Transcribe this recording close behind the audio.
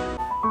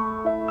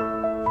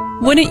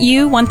Wouldn't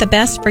you want the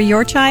best for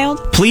your child?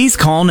 Please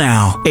call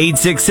now.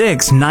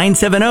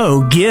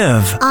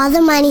 866-970-GIVE. All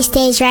the money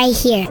stays right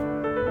here.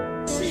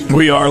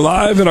 We are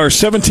live at our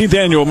 17th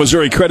annual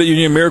Missouri Credit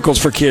Union Miracles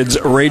for Kids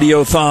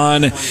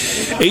Radiothon,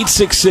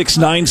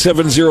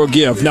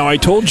 866-970-GIVE. Now, I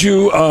told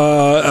you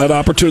an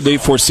opportunity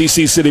for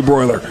CC City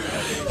Broiler.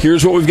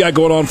 Here's what we've got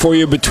going on for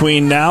you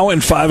between now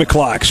and 5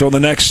 o'clock, so in the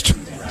next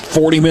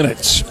 40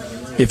 minutes.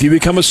 If you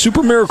become a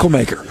Super Miracle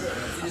Maker,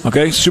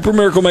 okay, Super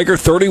Miracle Maker,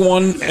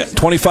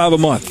 $31.25 a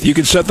month. You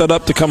can set that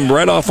up to come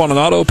right off on an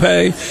auto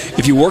pay.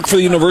 If you work for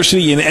the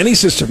university in any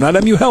system,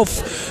 not MU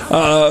Health,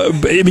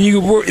 if you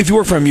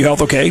work for MU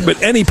Health, okay,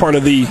 but any part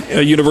of the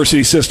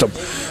university system,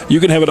 you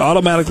can have it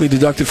automatically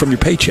deducted from your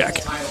paycheck,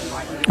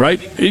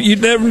 right? You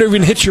never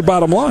even hit your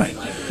bottom line.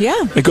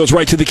 Yeah. It goes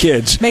right to the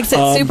kids. Makes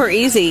it super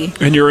easy.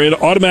 And you're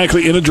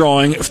automatically in a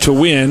drawing to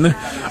win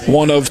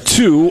one of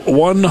two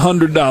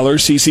 $100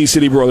 CC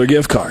City Broiler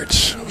gift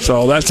cards.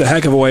 So that's a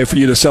heck of a way for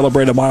you to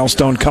celebrate a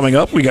milestone coming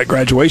up. We got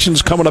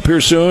graduations coming up here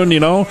soon, you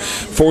know.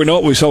 Before we know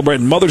it, we celebrate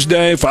Mother's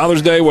Day,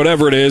 Father's Day,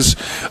 whatever it is.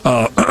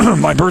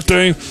 My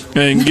birthday.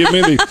 And give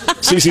me the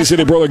CC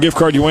City Broiler gift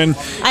card you win.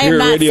 I am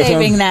not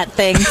saving that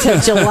thing till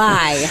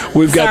July.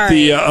 We've got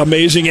the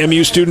amazing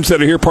MU students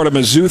that are here, part of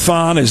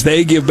Mizzouthon, as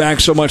they give back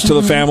so much to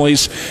the families.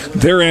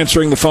 They're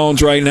answering the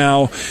phones right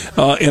now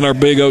in our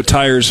Big O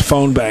Tires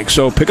phone bank.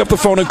 So pick up the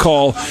phone and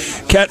call.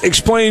 Kat,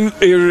 explain,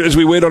 as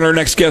we wait on our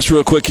next guest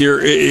real quick here,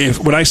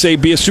 when I say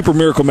be a Super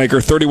Miracle Maker,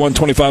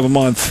 $31.25 a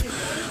month,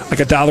 like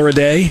 $1 a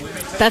day?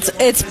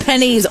 It's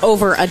pennies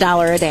over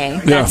 $1 a day.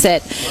 That's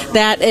it.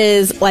 That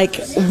is like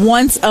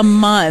once a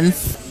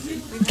month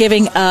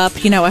giving up,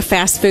 a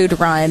fast food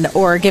run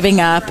or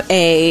giving up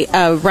a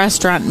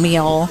restaurant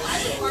meal.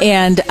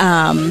 And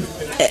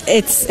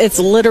it's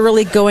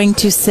literally going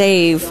to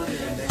save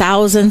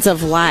thousands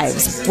of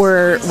lives.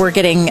 We're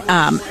getting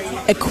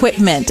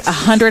equipment.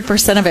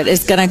 100% of it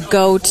is going to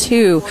go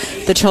to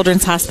the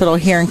Children's Hospital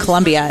here in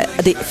Columbia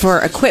for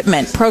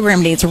equipment,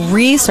 program needs,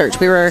 research.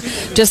 We were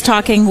just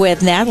talking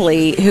with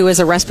Natalie, who is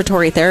a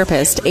respiratory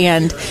therapist,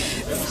 and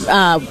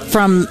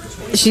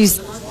she's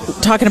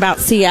talking about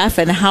CF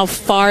and how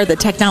far the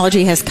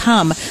technology has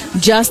come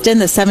just in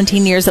the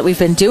 17 years that we've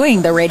been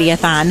doing the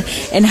Radiothon,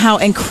 and how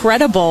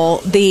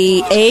incredible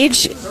the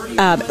age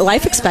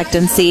life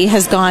expectancy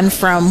has gone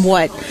from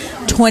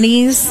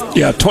 20s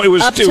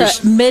up to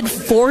mid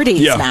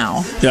 40s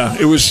now. Yeah,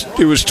 it was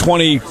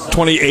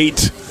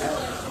 28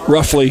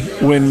 roughly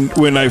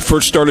when I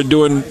first started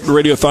doing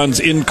radiothons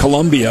in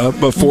Columbia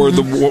before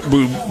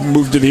we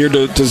moved it here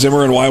to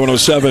Zimmer and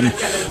Y107,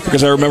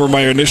 because I remember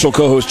my initial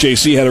co-host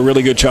JC had a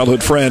really good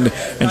childhood friend,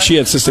 and she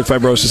had cystic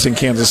fibrosis in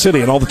Kansas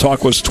City, and all the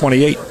talk was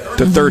 28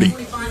 to 30.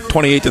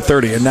 28 to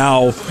 30, and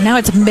now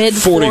it's mid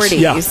 40s.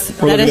 Yeah,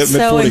 that is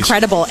so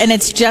incredible, and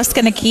it's just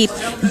going to keep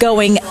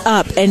going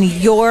up, and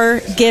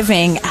your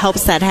giving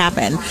helps that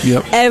happen.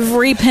 Yep.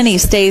 Every penny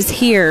stays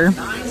here.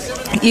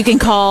 You can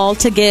call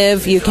to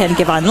give. You can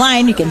give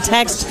online. You can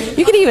text.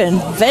 You can even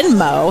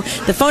Venmo.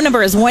 The phone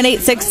number is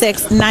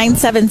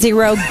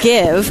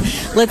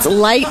 1-866-970-GIVE. Let's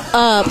light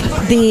up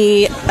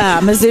the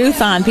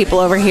Mizzouthon people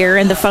over here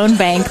in the phone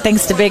bank,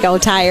 thanks to Big O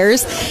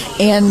Tires,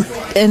 and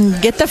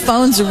get the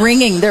phones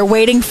ringing. They're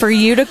waiting for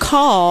you to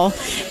call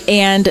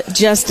and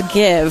just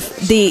give.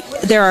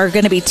 There are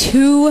going to be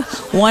two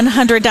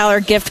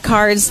 $100 gift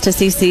cards to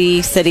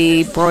CC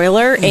City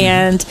Broiler,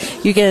 and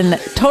you can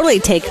totally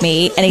take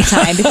me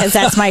anytime because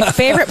that's my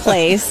favorite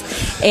place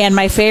and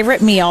my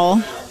favorite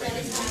meal.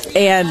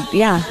 And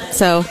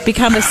so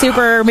become a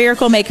Super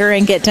Miracle Maker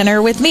and get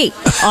dinner with me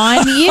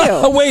on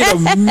you. Wait a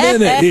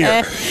minute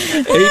here.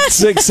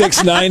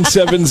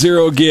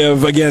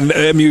 866-970-GIVE. Again,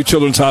 MU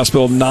Children's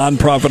Hospital,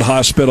 nonprofit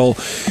hospital.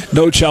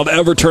 No child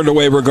ever turned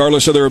away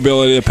regardless of their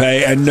ability to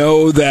pay. And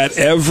know that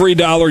every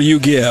dollar you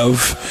give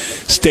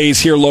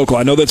stays here local.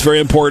 I know that's very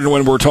important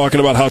when we're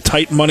talking about how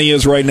tight money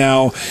is right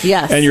now.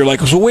 Yes. And you're like,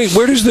 so wait,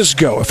 where does this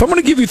go? If I'm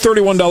going to give you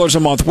 $31 a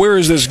month, where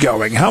is this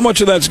going? How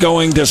much of that's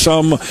going to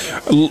some,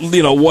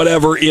 whatever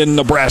in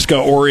Nebraska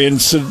or in,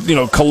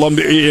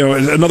 Columbia,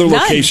 another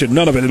location?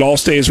 None of it. It all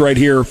stays right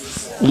here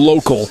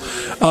local.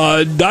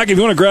 Doc, if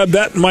you want to grab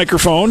that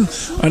microphone,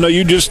 I know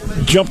you just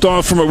jumped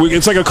off from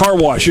it's like a car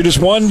wash. You're just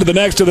one to the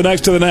next, to the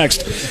next, to the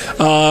next.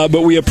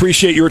 But we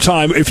appreciate your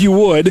time. If you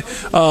would,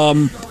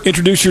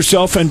 introduce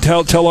yourself and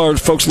tell our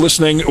folks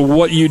listening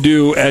what you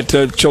do at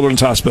Children's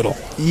Hospital.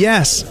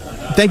 Yes.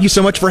 Thank you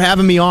so much for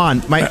having me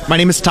on. My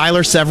name is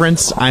Tyler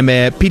Severance. I'm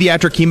a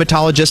pediatric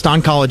hematologist,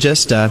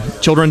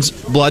 oncologist, children's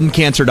blood and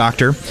cancer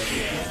doctor.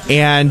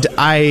 And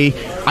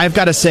I've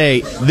got to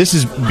say, this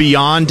is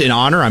beyond an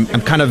honor. I'm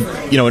kind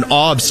of, in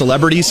awe of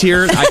celebrities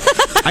here.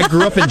 I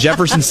grew up in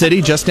Jefferson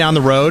City, just down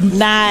the road.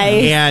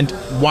 Nice. And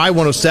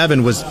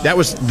Y107 was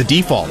the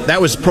default.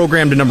 That was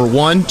programmed to number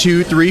 1,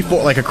 2, 3,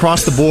 4, like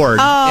across the board.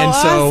 Oh, and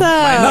so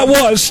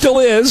awesome. Still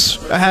is.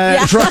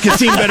 Truck has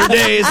seen better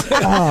days.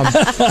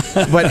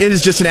 But it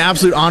is just an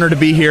absolute honor to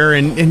be here,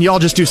 and y'all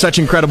just do such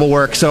incredible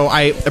work. So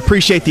I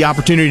appreciate the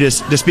opportunity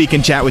to speak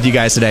and chat with you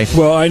guys today.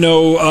 Well, I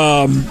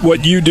know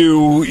what you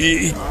do,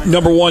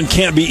 number one,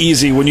 can't be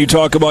easy when you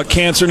talk about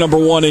cancer, number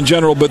one, in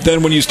general, but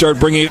then when you start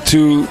bringing it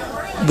to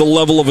the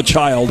level of a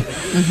child,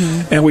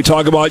 and we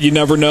talk about you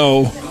never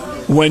know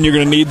when you're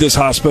going to need this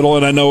hospital.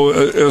 And I know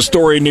a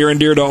story near and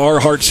dear to our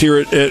hearts here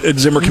at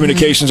Zimmer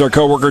Communications, our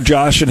coworker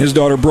Josh and his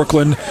daughter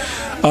Brooklyn.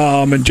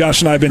 And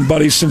Josh and I have been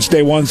buddies since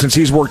day one, since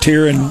he's worked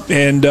here.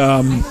 And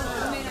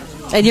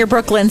you're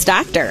Brooklyn's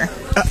doctor.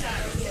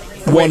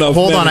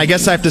 Hold on. I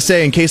guess I have to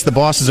say, in case the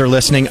bosses are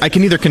listening, I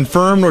can neither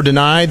confirm nor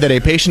deny that a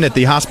patient at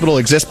the hospital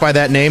exists by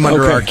that name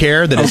under our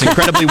care that is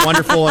incredibly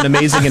wonderful and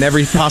amazing in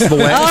every possible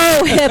way.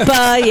 Oh,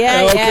 HIPAA.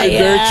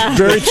 Yeah.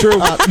 Very true.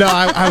 No,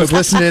 I was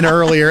listening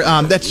earlier.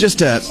 That's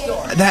just an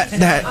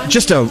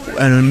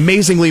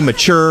amazingly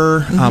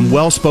mature,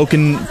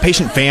 well-spoken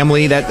patient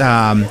family. That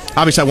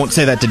obviously I won't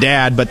say that to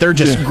Dad, but they're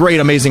just great,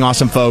 amazing,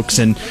 awesome folks,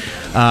 and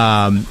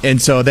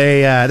so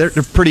they're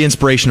pretty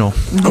inspirational.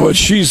 Oh,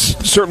 she's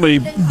certainly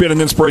been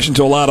an inspiration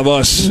to a lot of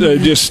us.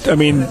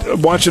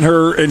 Watching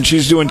her, and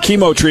she's doing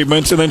chemo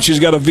treatments, and then she's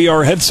got a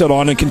VR headset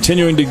on and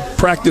continuing to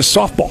practice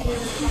softball.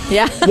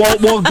 Yeah.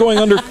 while going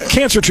under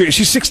cancer treatment.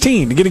 She's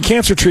 16, getting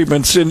cancer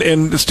treatments,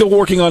 and still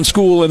working on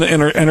school and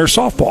her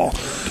softball.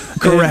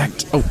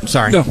 Correct.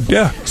 Sorry. No,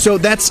 yeah. So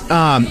that's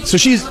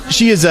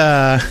she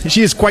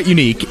is quite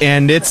unique,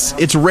 and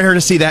it's rare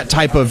to see that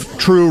type of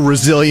true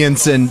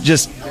resilience, and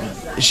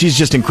she's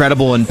just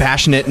incredible and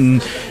passionate,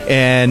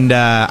 and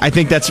I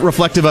think that's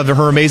reflective of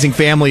her amazing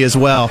family as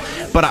well.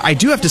 But I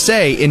do have to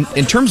say,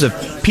 in terms of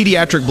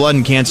pediatric blood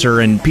and cancer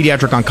and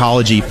pediatric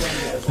oncology,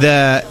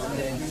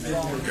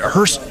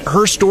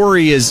 her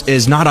story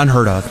is not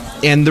unheard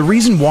of, and the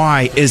reason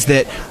why is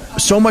that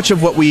so much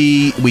of what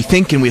we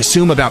think and we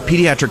assume about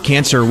pediatric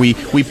cancer, we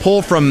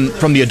pull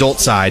from the adult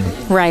side.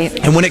 Right.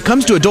 And when it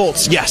comes to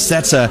adults, yes,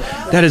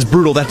 that is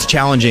brutal, that's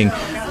challenging.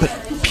 But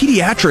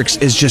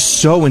pediatrics is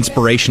just so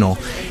inspirational.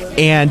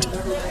 And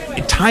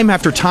time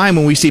after time,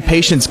 when we see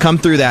patients come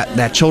through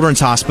that children's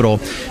hospital,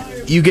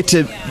 you get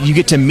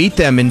to meet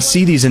them and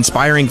see these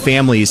inspiring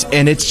families,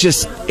 and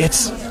it's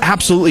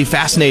absolutely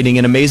fascinating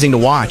and amazing to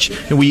watch.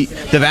 And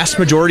the vast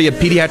majority of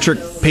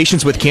pediatric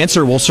patients with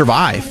cancer will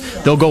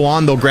survive. They'll go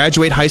on, they'll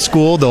graduate high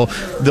school,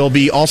 they'll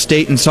be all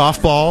state in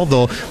softball,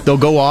 they'll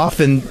go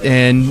off and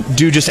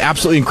do just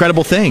absolutely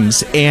incredible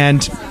things.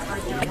 And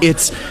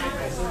it's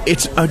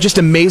just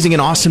amazing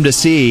and awesome to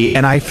see,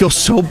 and I feel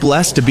so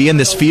blessed to be in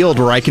this field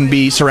where I can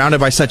be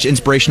surrounded by such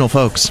inspirational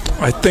folks.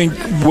 I think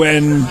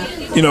when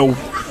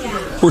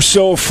we're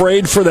so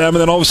afraid for them,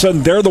 and then all of a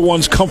sudden they're the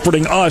ones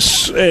comforting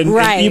us, and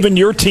even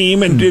your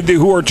team, and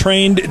who are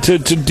trained to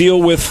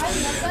deal with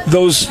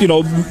those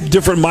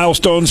different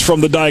milestones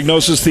from the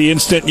diagnosis, the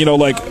instant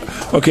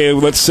okay,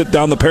 let's sit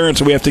down the parents,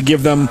 and we have to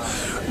give them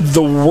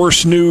the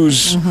worst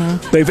news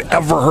they've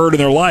ever heard in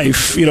their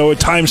life.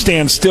 Time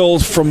stands still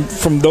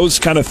from those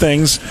kind of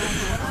things,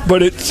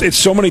 but it's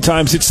so many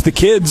times it's the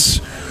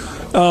kids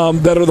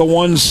that are the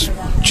ones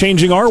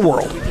changing our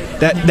world.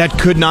 That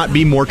could not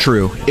be more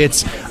true.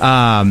 It's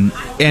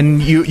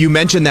and you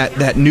mentioned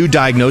that new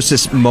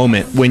diagnosis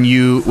moment when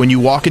you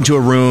walk into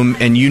a room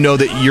and you know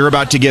that you're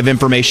about to give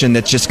information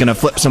that's just going to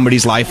flip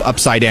somebody's life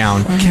upside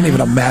down. I can't even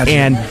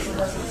imagine.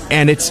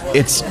 And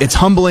it's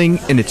humbling,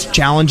 and it's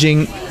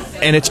challenging,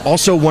 and it's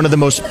also one of the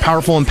most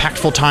powerful,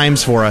 impactful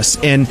times for us.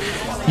 And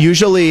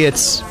usually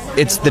it's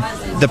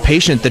the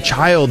patient, the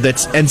child,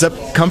 that ends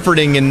up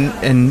comforting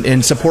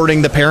and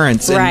supporting the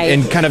parents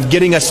and kind of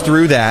getting us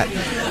through that.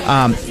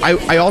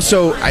 I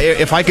also,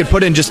 if I could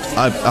put in just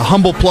a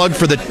humble plug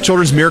for the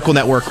Children's Miracle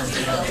Network,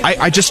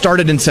 I just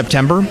started in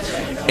September,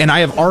 and I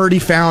have already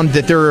found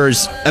that there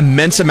is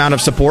immense amount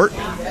of support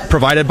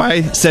provided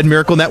by said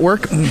Miracle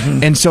Network.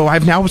 And so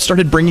I've now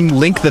started bringing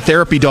Link the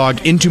therapy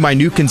dog into my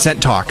new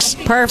consent talks.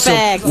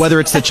 Perfect. So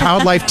whether it's the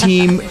Child Life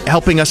team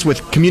helping us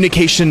with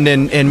communication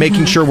and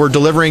making sure we're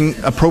delivering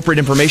appropriate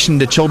information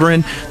to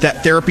children,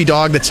 that therapy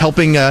dog that's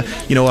helping a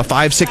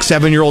 5, 6,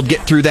 7-year-old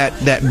get through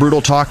that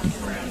brutal talk,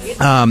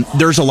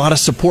 there's a lot of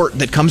support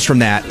that comes from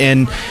that,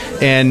 and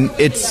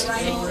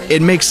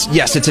it makes,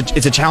 yes,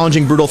 it's a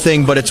challenging, brutal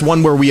thing, but it's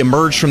one where we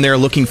emerge from there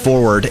looking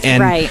forward,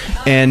 and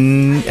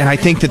I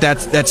think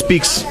that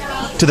speaks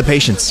to the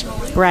patients.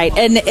 Right,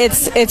 and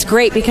it's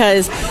great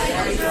because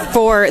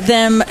for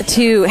them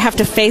to have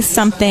to face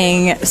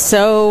something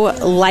so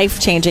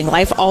life-changing,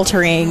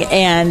 life-altering,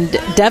 and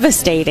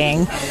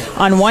devastating,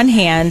 on one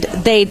hand,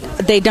 they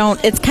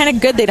don't. It's kind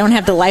of good they don't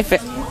have the life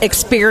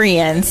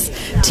experience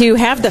to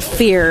have the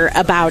fear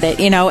about it,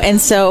 and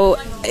so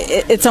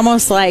it's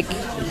almost like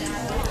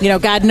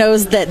God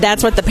knows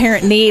that's what the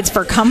parent needs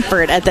for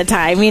comfort at the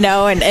time,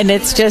 and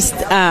it's just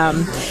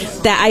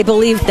that I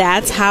believe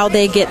that's how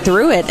they get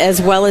through it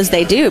as well as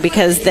they do,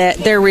 because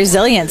their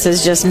resilience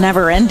is just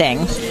never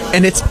ending.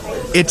 And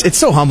it's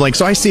so humbling.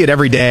 So I see it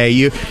every day.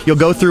 You'll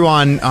go through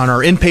on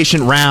our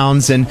inpatient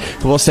rounds, and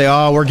we'll say,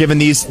 "Oh, we're giving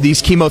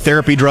these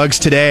chemotherapy drugs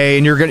today,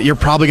 and you're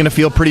probably going to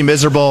feel pretty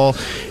miserable."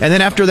 And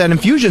then after that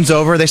infusion's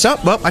over, they say, "Oh,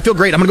 well, I feel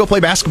great. I'm going to go play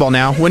basketball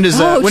now. When is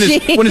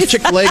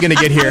Chick-fil-A going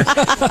to get here?"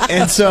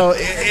 And so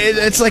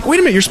it's like, wait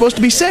a minute, you're supposed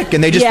to be sick,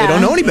 and they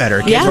don't know any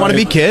better. Kids want to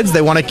be kids.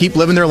 They want to keep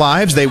living their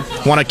lives. They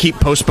want to keep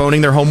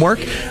postponing their homework,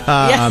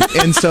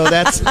 and so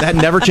that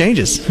never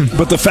changes.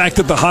 But the fact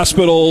that the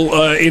hospital,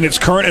 in its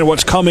current and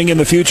what's coming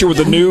in the future with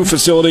the new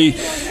facility,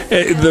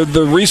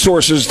 the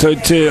resources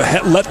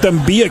to let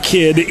them be a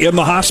kid in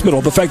the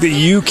hospital, the fact that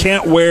you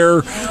can't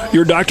wear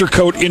your doctor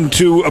coat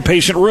into a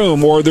patient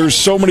room, or there's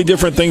so many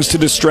different things to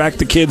distract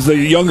the kids, the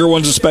younger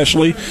ones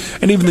especially,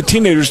 and even the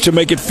teenagers, to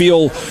make it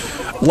feel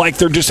like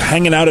they're just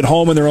hanging out at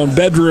home in their own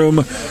bedroom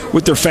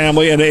with their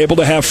family and able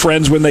to have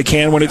friends when they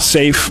can, when it's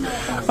safe.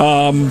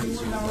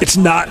 It's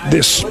not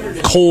this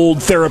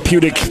cold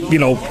therapeutic,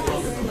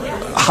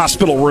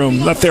 hospital room.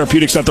 Not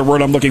therapeutic's not the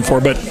word I'm looking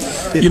for, but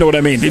you know what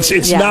I mean.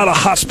 It's not a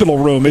hospital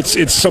room.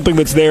 It's something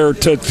that's there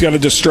to kind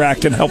of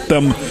distract and help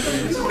them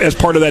as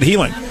part of that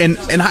healing. And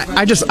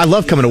I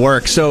love coming to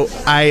work. So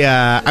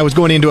I was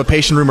going into a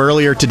patient room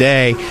earlier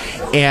today,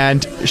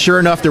 and sure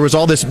enough, there was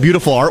all this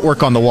beautiful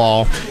artwork on the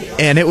wall.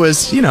 And it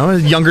was, a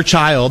younger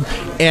child.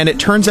 And it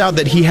turns out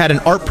that he had an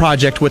art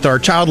project with our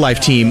Child Life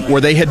team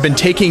where they had been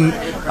taking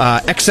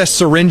excess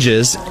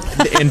syringes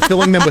and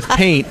filling them with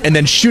paint and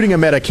then shooting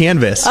them at a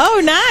canvas.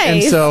 Oh,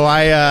 nice. And so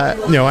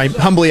I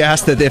humbly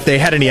asked that if they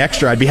had any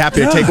extra, I'd be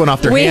happy to take one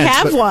off their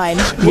hands. We have one.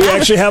 We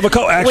actually have a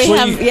couple. Actually,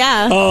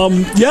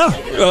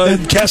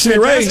 Cassidy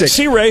Ray,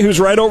 C-Ray, who's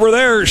right over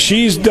there,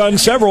 she's done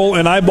several,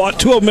 and I bought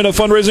 2 of them in a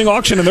fundraising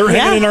auction, and they're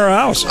hanging in our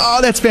house.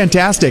 Oh, that's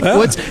fantastic. Yeah.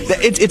 Well,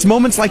 it's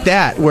moments like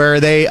that where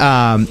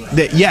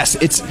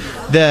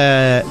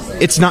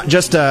it's not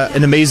just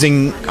an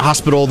amazing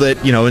hospital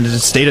that, in a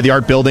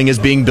state-of-the-art building is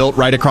being built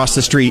right across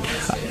the street,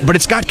 but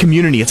it's got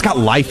community. It's got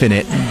life in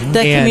it.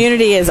 The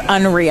community is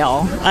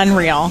unreal.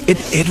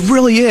 It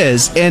really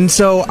is. And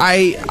so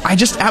I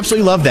just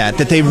absolutely love that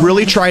they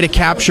really try to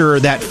capture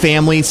that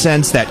family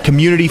sense, that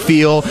community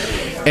feel.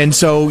 And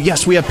so,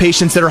 yes, we have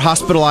patients that are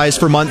hospitalized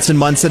for months and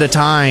months at a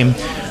time,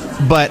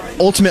 but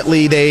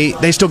ultimately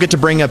they still get to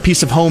bring a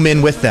piece of home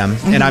in with them.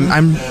 And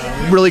I'm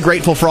really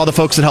grateful for all the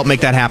folks that help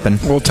make that happen.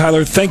 Well,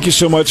 Tyler, thank you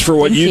so much for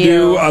what you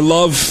do. I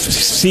love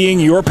seeing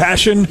your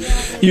passion.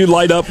 You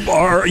light up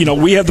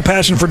we have the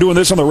passion for doing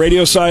this on the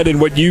radio side,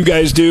 and what you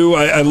guys do.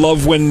 I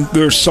love when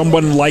there's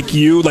someone like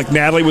you, like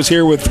Natalie was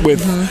here with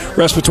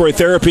respiratory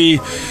therapy.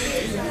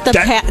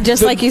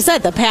 Like you said,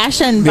 the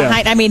passion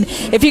behind. I mean,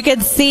 if you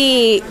could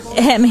see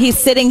him, he's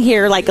sitting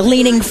here like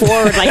leaning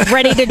forward, like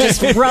ready to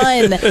just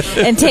run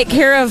and take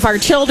care of our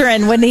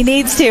children when he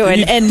needs to.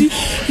 And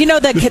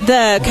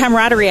the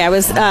camaraderie. I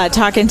was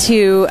talking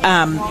to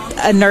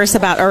a nurse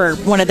about, or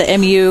one of the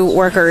MU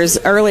workers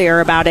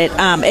earlier about it.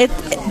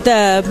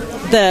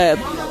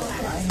 The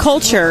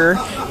culture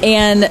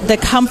and the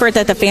comfort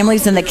that the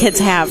families and the kids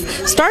have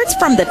starts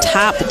from the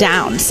top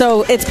down.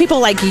 So it's people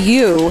like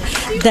you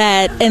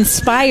that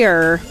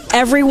inspire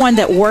everyone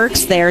that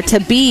works there to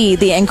be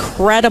the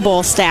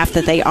incredible staff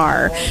that they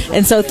are.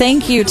 And so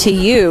thank you to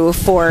you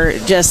for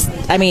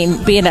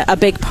being a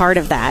big part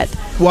of that.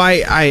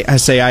 Why I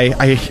say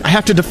I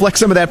have to deflect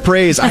some of that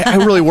praise. I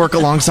really work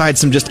alongside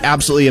some just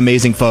absolutely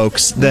amazing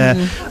folks.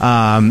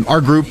 Our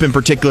group in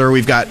particular,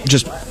 we've got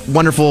just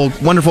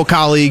wonderful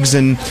colleagues,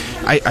 and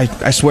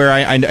I swear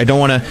I don't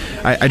want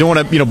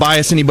to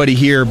bias anybody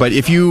here, but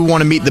if you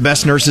want to meet the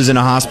best nurses in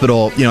a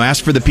hospital,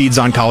 ask for the Peds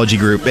Oncology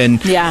group,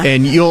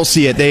 and you'll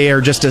see it. They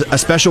are just a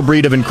special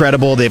breed of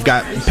incredible. They've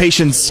got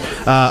patients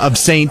of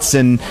saints,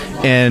 and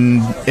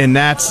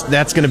that's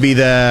going to be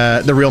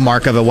the real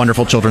mark of a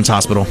wonderful children's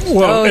hospital.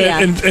 Well,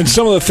 and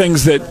some of the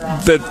things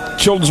that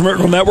Children's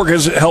Miracle Network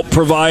has helped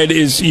provide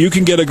is you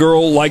can get a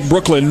girl like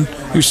Brooklyn,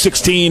 who's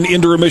 16,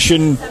 into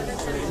remission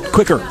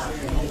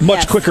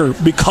much quicker,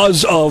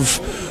 because of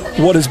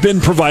what has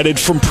been provided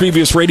from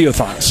previous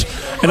radiothons.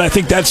 And I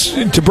think that's,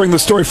 to bring the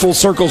story full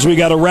circles, we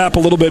got to wrap a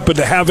little bit, but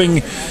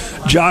having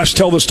Josh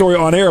tell the story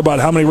on air about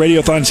how many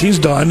radiothons he's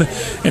done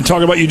and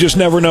talk about you just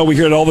never know. We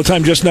hear it all the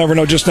time, just never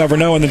know.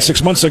 And then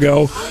 6 months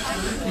ago,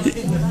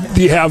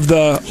 you have he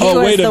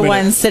was the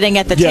one sitting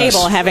at the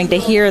table having to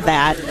hear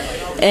that.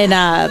 And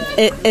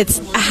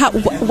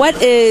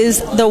what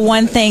is the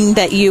one thing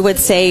that you would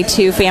say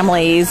to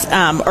families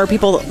or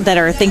people that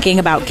are thinking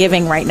about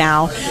giving right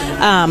now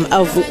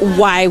of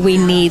why we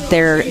need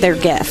their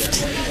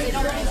gift?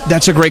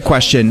 That's a great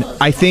question.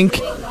 I think,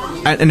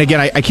 and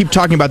again, I keep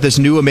talking about this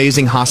new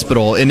amazing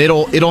hospital, and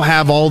it'll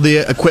have all the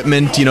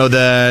equipment,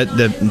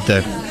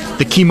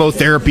 the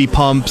chemotherapy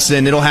pumps,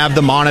 and it'll have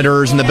the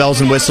monitors and the bells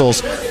and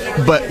whistles.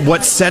 But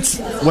what sets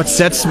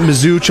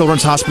Mizzou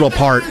Children's Hospital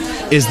apart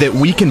is that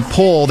we can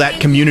pull that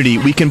community,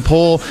 we can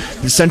pull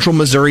the Central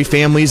Missouri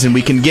families, and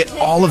we can get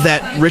all of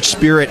that rich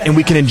spirit and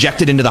we can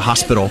inject it into the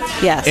hospital.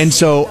 Yes. And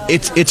so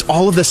it's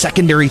all of the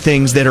secondary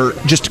things that are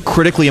just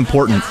critically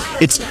important.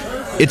 It's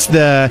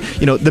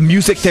the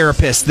music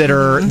therapists that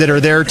are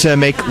there to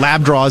make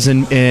lab draws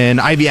and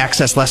IV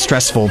access less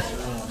stressful.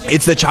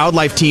 It's the Child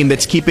Life team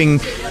that's keeping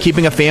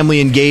a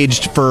family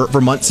engaged for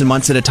months and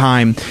months at a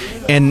time.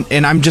 And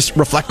I'm just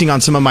reflecting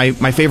on some of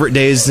my favorite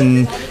days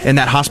in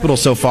that hospital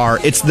so far.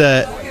 It's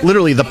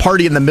literally the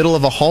party in the middle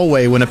of a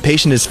hallway when a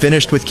patient is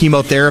finished with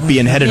chemotherapy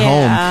and headed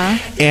home.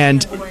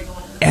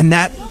 And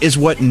that is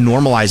what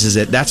normalizes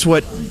it. That's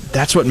what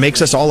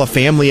makes us all a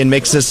family and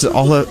makes us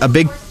all a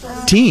big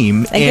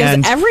team. It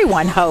gives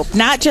everyone hope,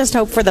 not just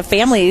hope for the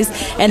families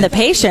and the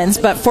patients,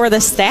 but for the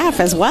staff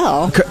as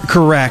well.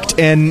 Correct.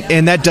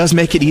 And that does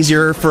make it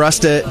easier for us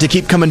to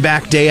keep coming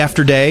back day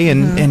after day.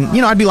 And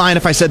I'd be lying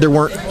if I said there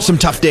weren't some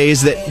tough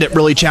days that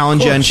really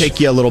challenge you and shake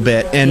you a little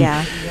bit.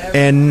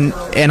 And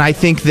I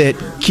think that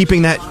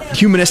keeping that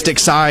humanistic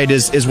side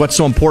is what's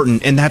so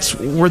important, and that's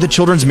where the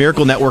Children's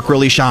Miracle Network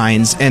really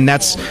shines. And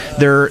that's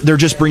they're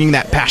just bringing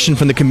that passion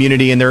from the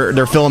community, and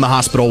they're filling the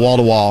hospital wall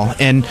to wall,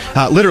 and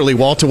literally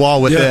wall to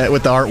wall with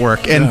the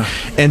artwork.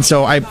 And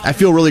so I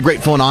feel really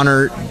grateful and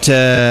honored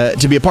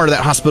to be a part of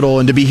that hospital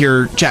and to be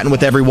here chatting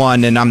with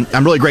everyone. And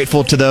I'm really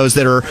grateful to those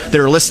that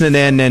are listening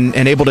in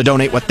and able to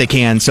donate what they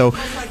can. So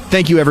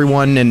thank you,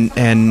 everyone, and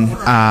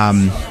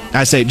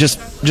I say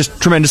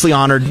just tremendously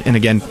honored, and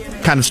again,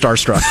 kind of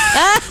starstruck.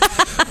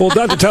 Well,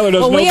 Dr. Tyler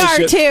doesn't know this yet.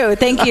 We are too.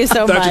 Thank you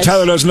so much. Dr.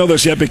 Tyler doesn't know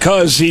this yet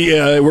because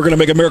we're going to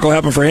make a miracle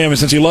happen for him. And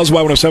since he loves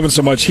Y107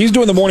 so much, he's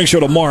doing the morning show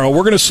tomorrow.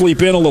 We're going to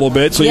sleep in a little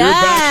bit. So you're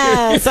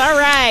back. Yes, all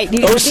right.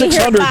 You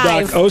 0600,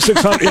 Doc.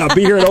 0600. Yeah,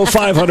 be here at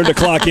 0500 to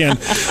clock in.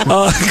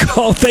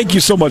 Call. Thank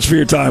you so much for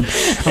your time.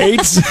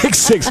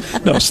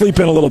 866. No, sleep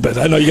in a little bit.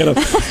 I know you got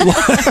to.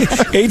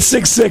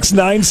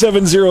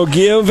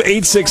 866-970-GIVE.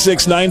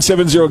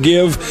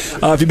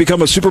 866-970-GIVE. If you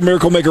become a super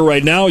miracle maker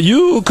right now,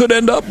 you could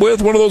end up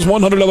with one of those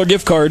 $100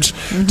 gift cards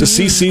to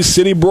CC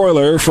City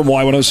Broiler from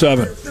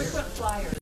Y107.